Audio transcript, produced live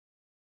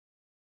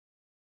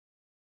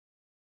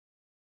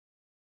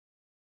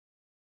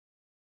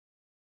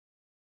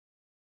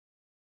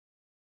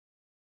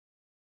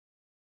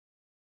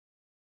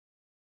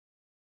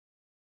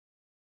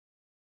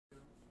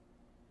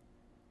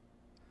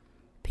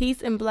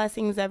Peace and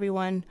blessings,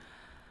 everyone.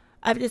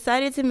 I've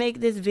decided to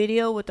make this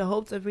video with the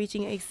hopes of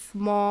reaching a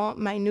small,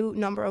 minute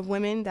number of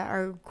women that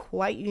are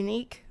quite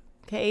unique.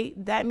 Okay,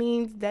 that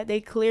means that they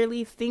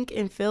clearly think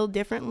and feel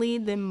differently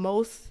than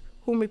most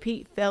who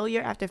repeat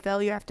failure after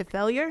failure after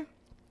failure.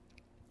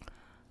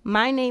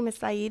 My name is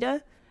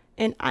Saida,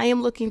 and I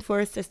am looking for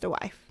a sister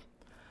wife.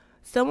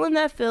 Someone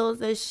that feels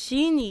that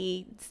she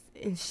needs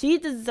and she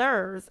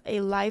deserves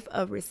a life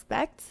of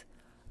respect,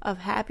 of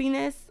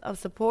happiness, of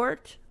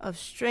support, of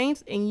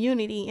strength, and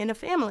unity in a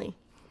family.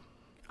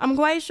 I'm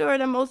quite sure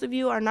that most of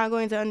you are not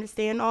going to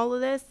understand all of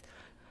this,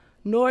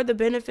 nor the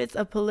benefits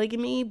of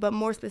polygamy, but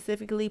more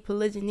specifically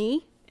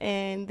polygyny,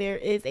 and there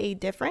is a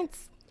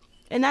difference,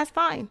 and that's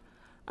fine.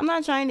 I'm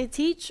not trying to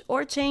teach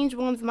or change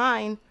one's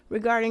mind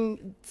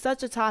regarding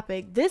such a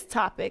topic, this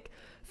topic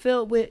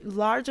filled with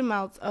large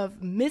amounts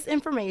of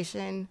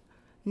misinformation,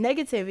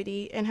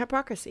 negativity, and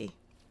hypocrisy.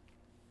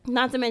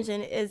 Not to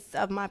mention it's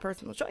of my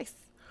personal choice.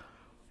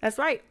 That's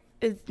right,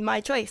 it's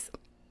my choice.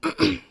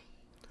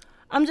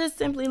 I'm just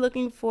simply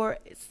looking for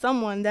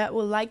someone that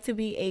would like to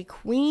be a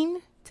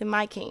queen to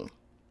my king.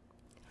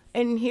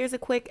 And here's a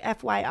quick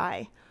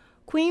FYI.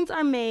 Queens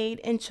are made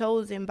and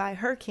chosen by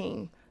her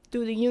king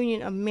through the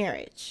union of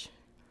marriage.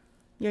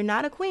 You're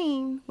not a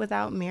queen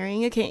without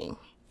marrying a king.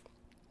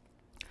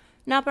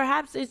 Now,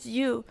 perhaps it's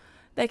you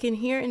that can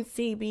hear and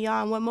see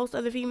beyond what most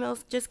other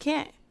females just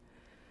can't.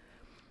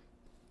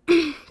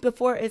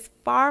 Before it's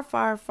far,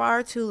 far,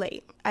 far too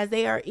late, as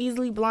they are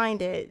easily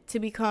blinded to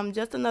become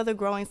just another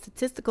growing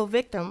statistical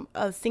victim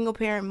of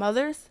single-parent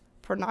mothers,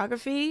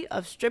 pornography,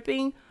 of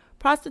stripping,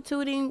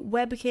 prostituting,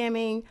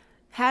 webcamming,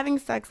 having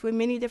sex with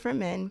many different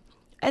men,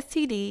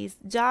 STDs,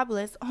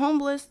 jobless,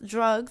 homeless,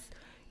 drugs,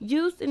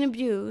 used and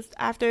abused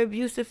after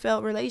abusive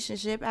failed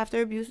relationship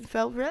after abusive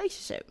failed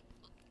relationship.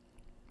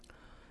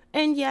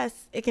 And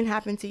yes, it can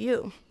happen to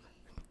you.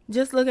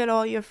 Just look at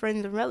all your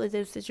friends and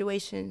relatives'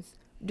 situations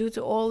due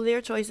to all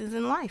their choices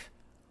in life.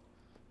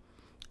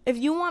 If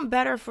you want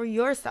better for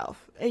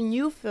yourself and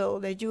you feel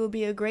that you will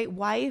be a great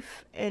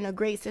wife and a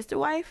great sister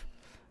wife,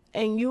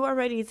 and you are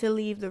ready to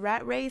leave the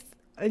rat race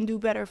and do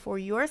better for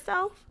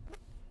yourself,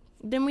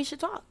 then we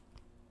should talk.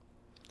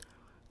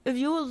 If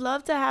you would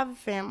love to have a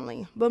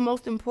family, but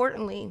most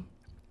importantly,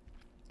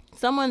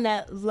 someone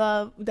that would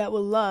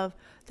love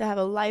to have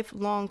a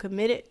lifelong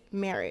committed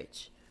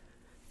marriage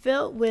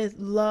filled with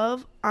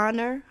love,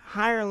 honor,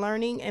 higher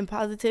learning, and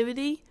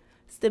positivity,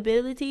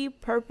 stability,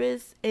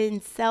 purpose,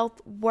 and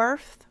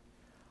self-worth,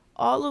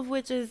 all of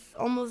which is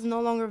almost no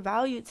longer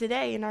valued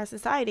today in our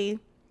society,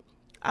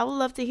 I would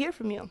love to hear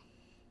from you.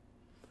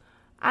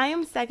 I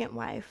am second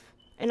wife,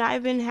 and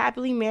I've been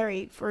happily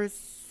married for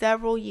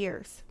several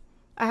years.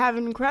 I have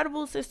an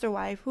incredible sister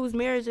wife whose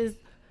marriage is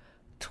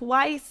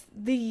twice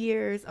the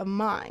years of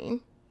mine.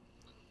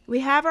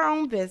 We have our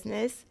own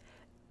business.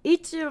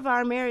 Each of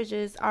our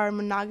marriages are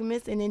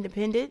monogamous and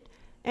independent,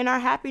 and our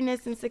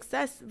happiness and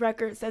success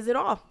record says it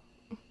all.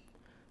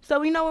 So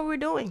we know what we're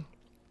doing.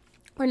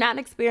 We're not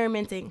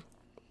experimenting.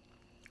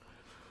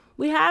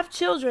 We have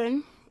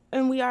children,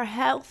 and we are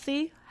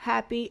healthy,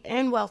 happy,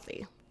 and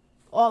wealthy.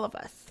 All of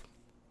us.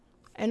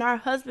 And our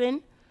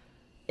husband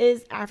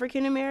is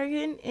African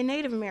American and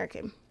Native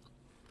American.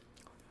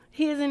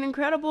 He is an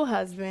incredible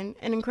husband,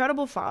 an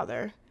incredible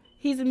father.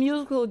 He's a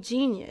musical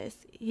genius.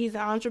 He's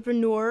an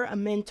entrepreneur, a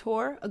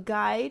mentor, a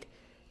guide.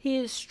 He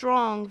is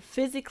strong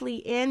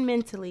physically and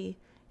mentally.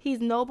 He's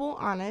noble,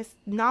 honest,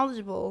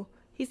 knowledgeable.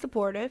 He's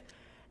supportive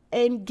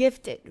and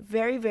gifted,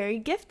 very, very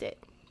gifted.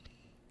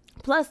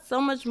 Plus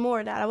so much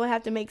more that I will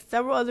have to make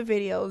several other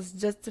videos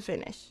just to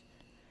finish.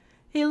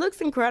 He looks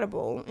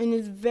incredible and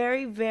is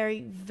very,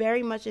 very,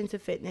 very much into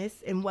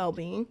fitness and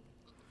well-being.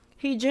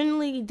 He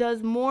generally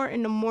does more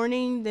in the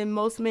morning than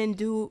most men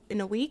do in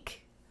a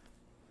week.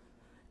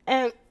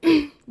 And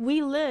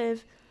we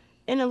live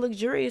in a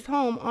luxurious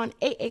home on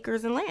 8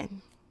 acres of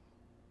land.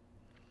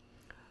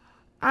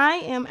 I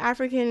am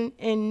African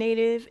and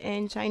Native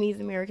and Chinese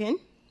American.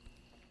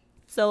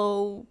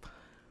 So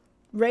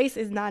race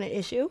is not an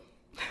issue.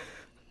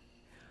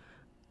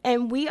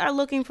 And we are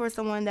looking for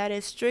someone that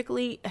is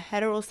strictly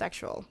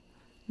heterosexual,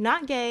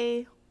 not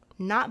gay,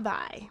 not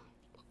bi.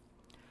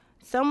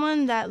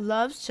 Someone that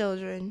loves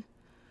children,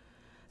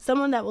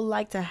 someone that would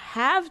like to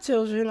have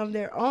children of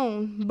their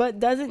own,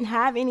 but doesn't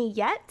have any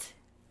yet.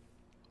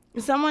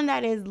 Someone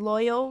that is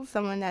loyal,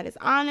 someone that is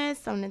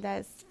honest, someone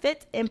that is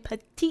fit and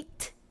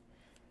petite,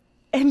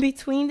 and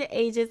between the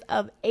ages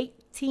of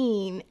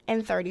 18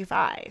 and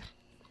 35.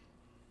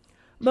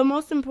 But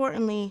most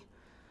importantly,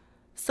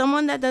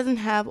 someone that doesn't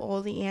have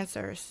all the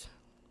answers,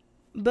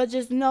 but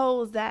just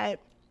knows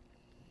that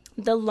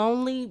the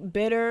lonely,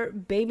 bitter,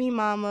 baby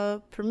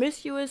mama,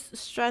 promiscuous,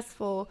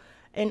 stressful,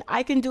 and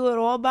I can do it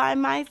all by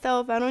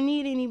myself, I don't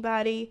need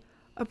anybody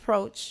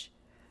approach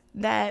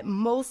that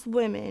most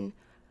women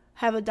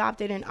have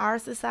adopted in our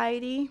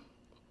society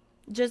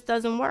just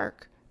doesn't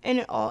work, and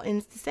it all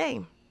ends the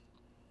same.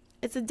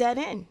 It's a dead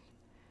end.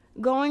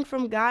 Going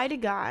from guy to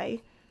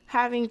guy,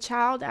 having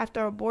child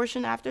after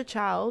abortion after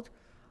child,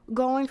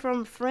 going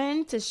from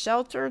friend to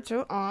shelter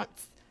to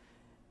aunts,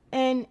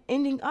 and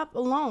ending up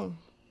alone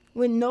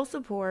with no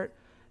support,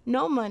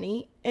 no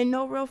money, and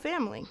no real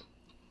family.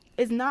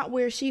 Is not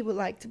where she would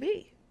like to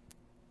be.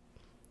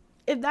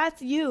 If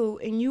that's you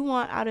and you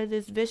want out of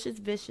this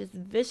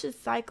vicious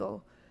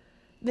cycle,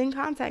 then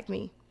contact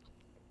me.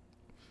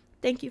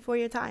 Thank you for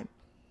your time.